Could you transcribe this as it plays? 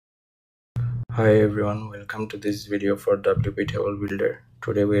Hi everyone, welcome to this video for WP Table Builder.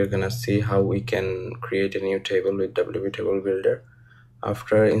 Today we are gonna see how we can create a new table with WP Table Builder.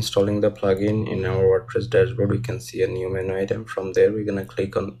 After installing the plugin in our WordPress dashboard, we can see a new menu item. From there we're gonna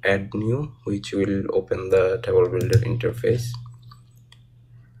click on Add New, which will open the Table Builder interface.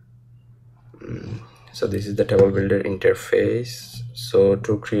 So this is the Table Builder interface. So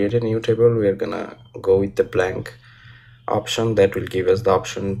to create a new table, we are gonna go with the blank option. That will give us the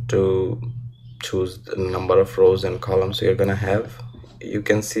option to choose the number of rows and columns you're gonna have. You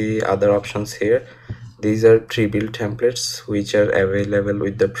can see other options here. These are pre-built templates which are available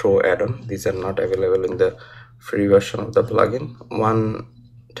with the Pro add-on. These are not available in the free version of the plugin. One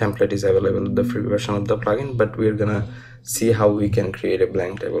template is available in the free version of the plugin, but we're gonna see how we can create a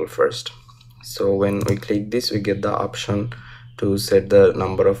blank table first. So when we click this, we get the option to set the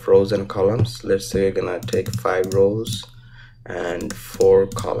number of rows and columns. Let's say we're gonna take 5 rows and 4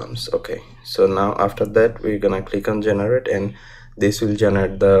 columns. Okay, so now after that we're gonna click on generate, and this will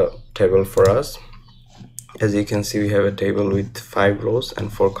generate the table for us. As you can see, we have a table with 5 rows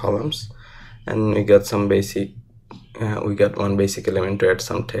and 4 columns, and we got some basic we got one basic element to add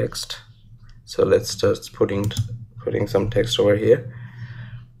some text. So let's just putting some text over here.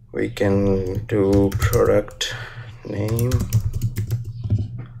 We can do product name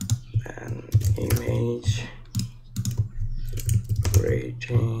and image,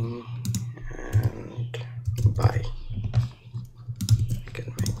 rating, and buy. I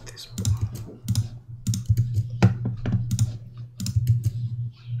can make this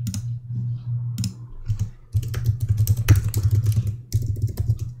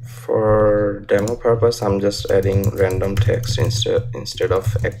for demo purpose. I'm just adding random text instead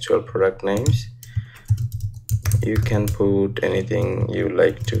of actual product names. You can put anything you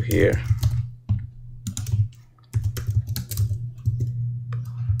like to here.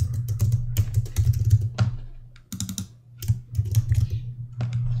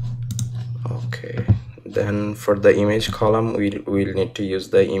 Okay, then for the image column, we'll need to use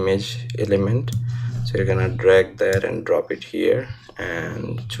the image element. So you're gonna drag that and drop it here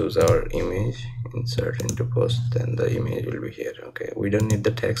and choose our image, insert into post, then the image will be here. Okay, we don't need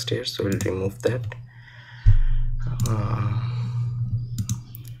the text here, so we'll remove that.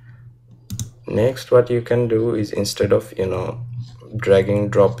 Next, what you can do is, instead of dragging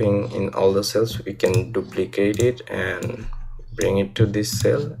dropping in all the cells, we can duplicate it and bring it to this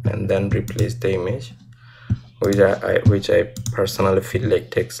cell and then replace the image, which I personally feel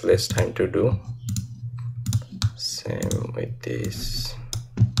like takes less time to do. Same with this.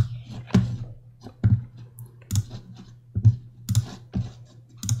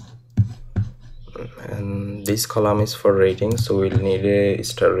 And this column is for rating, so we'll need a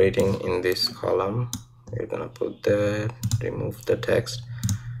star rating in this column. We're gonna put that, remove the text.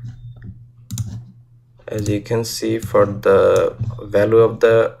 As you can see, for the value of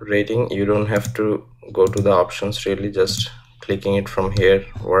the rating, you don't have to go to the options, really just clicking it from here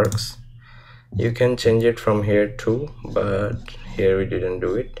works. You can change it from here too, but here we didn't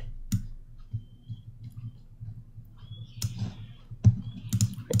do it.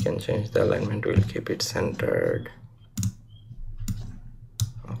 We can change the alignment, we'll keep it centered.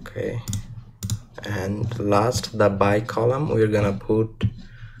 Okay, and last, the buy column, we're gonna put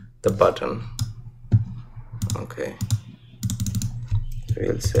the button. Okay,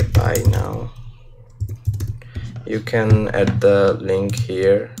 we'll say buy now. You can add the link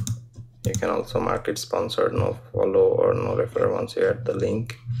here. You can also mark it sponsored, no follow or no refer once you add the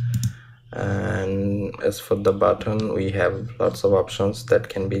link. And as for the button, we have lots of options that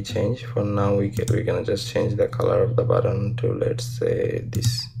can be changed. For now, we're gonna just change the color of the button to, let's say,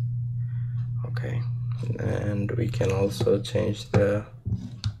 this. Okay, and we can also change the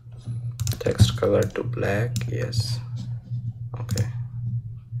text color to black. Yes. Okay,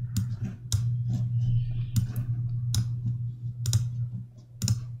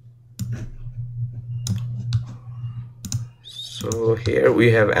 so here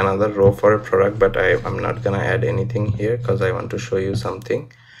we have another row for a product, but I'm not gonna add anything here because I want to show you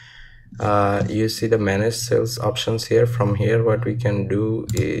something. You see the manage cells options here. From here, what we can do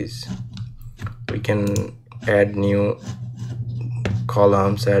is we can add new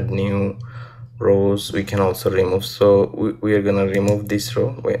columns, add new rows. We can also remove. So we are gonna remove this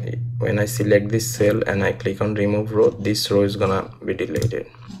row. When I select this cell and I click on remove row, this row is gonna be deleted.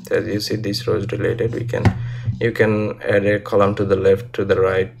 So as you see, this row is deleted. You can add a column to the left, to the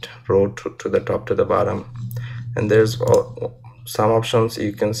right, row to the top, to the bottom, and there's some options.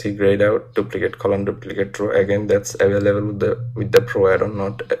 You can see grayed out, duplicate column, duplicate row. Again, that's available with the Pro add-on,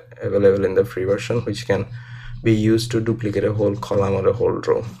 not available in the free version, which can be used to duplicate a whole column or a whole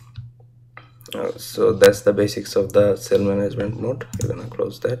row. So that's the basics of the cell management mode. You're gonna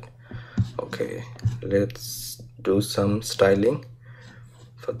close that. Okay, let's do some styling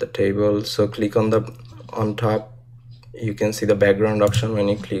for the table. So click on top, you can see the background option. When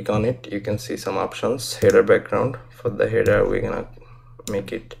you click on it, you can see some options. Header background. For the header, we're gonna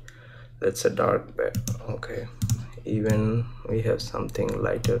make it, let's say, dark back. Okay, even we have something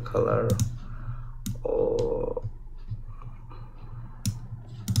lighter color, or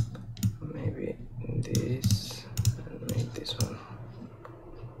maybe this, and make this one.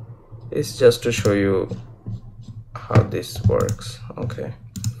 It's just to show you how this works. Okay,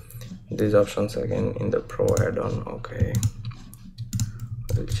 these options again in the Pro add-on. Okay,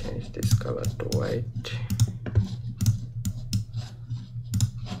 I'll change this color to white.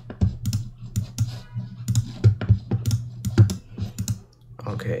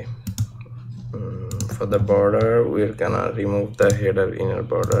 Okay, for the border, we're gonna remove the header inner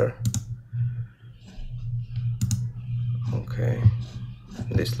border. Okay,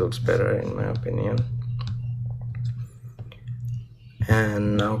 this looks better in my opinion.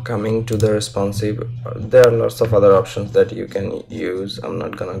 And now coming to the responsive, there are lots of other options that you can use. I'm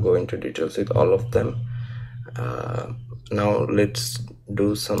not gonna go into details with all of them. Now let's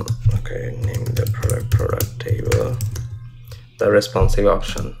do some. Okay, name the product table, the responsive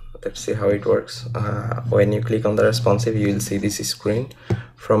option. Let's see how it works. When you click on the responsive, you will see this screen.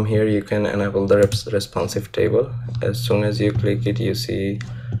 From here you can enable the responsive table. As soon as you click it, you see,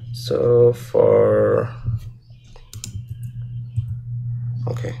 so for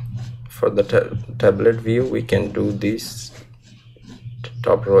the tablet view, we can do this: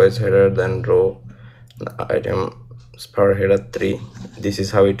 top row as header, then row items per header 3. This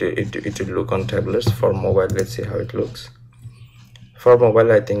is how it will look on tablets. For mobile, let's see how it looks. For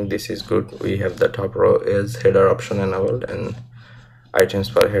mobile, I think this is good. We have the top row as header option enabled and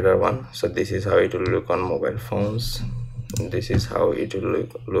items per header 1. So this is how it will look on mobile phones. This is how it will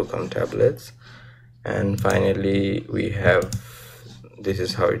look on tablets. And finally, we have, this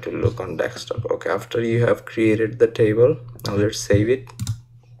is how it will look on desktop. Okay, after you have created the table, now let's save it.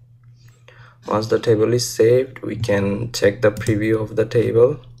 Once the table is saved, we can check the preview of the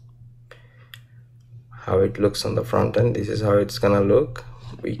table, how it looks on the front end. This is how it's gonna look.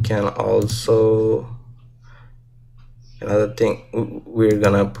 We can also, another thing, we're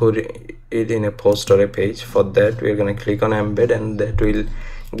gonna put it in a post or a page. For that, we're gonna click on embed, and that will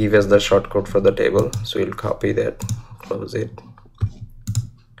give us the shortcode for the table. So we'll copy that, close it,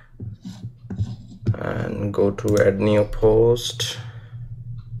 and go to add new post.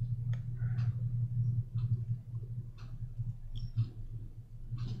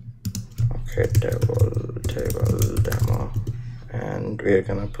 Okay, table demo, and we're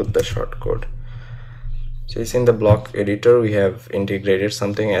gonna put the shortcode. So it's in the block editor, we have integrated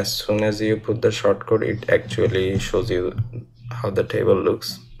something. As soon as you put the shortcode, it actually shows you how the table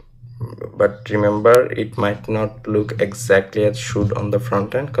looks. But remember, it might not look exactly as should on the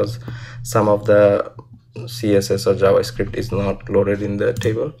front end, because some of the CSS or JavaScript is not loaded in the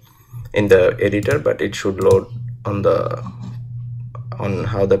table, in the editor, but it should load on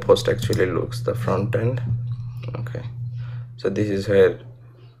how the post actually looks, the front end. Okay, so this is where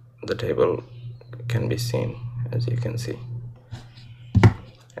the table can be seen, as you can see.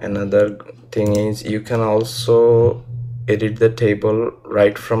 Another thing is, you can also edit the table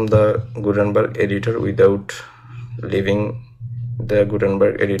right from the Gutenberg editor without leaving the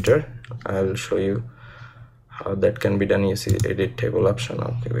Gutenberg editor. I'll show you how that can be done. You see edit table option.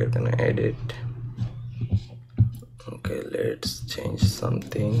 Okay, we're gonna edit. Okay, let's change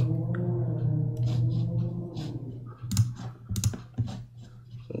something.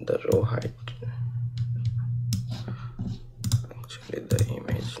 The row height, actually the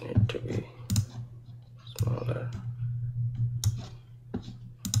image need to be smaller.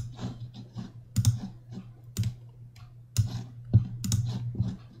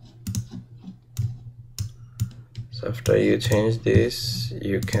 So after you change this,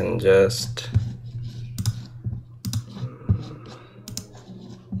 you can just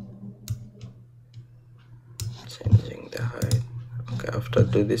changing the height. Okay, after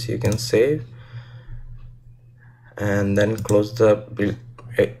do this, you can save and then close the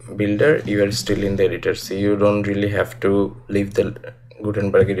builder. You are still in the editor, so you don't really have to leave the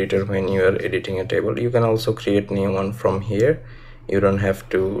Gutenberg editor when you are editing a table. You can also create new one from here. You don't have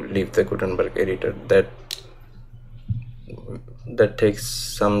to leave the Gutenberg editor. That takes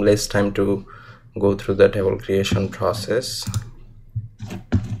some less time to go through the table creation process.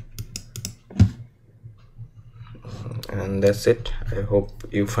 And that's it. I hope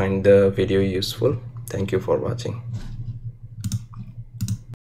you find the video useful. Thank you for watching.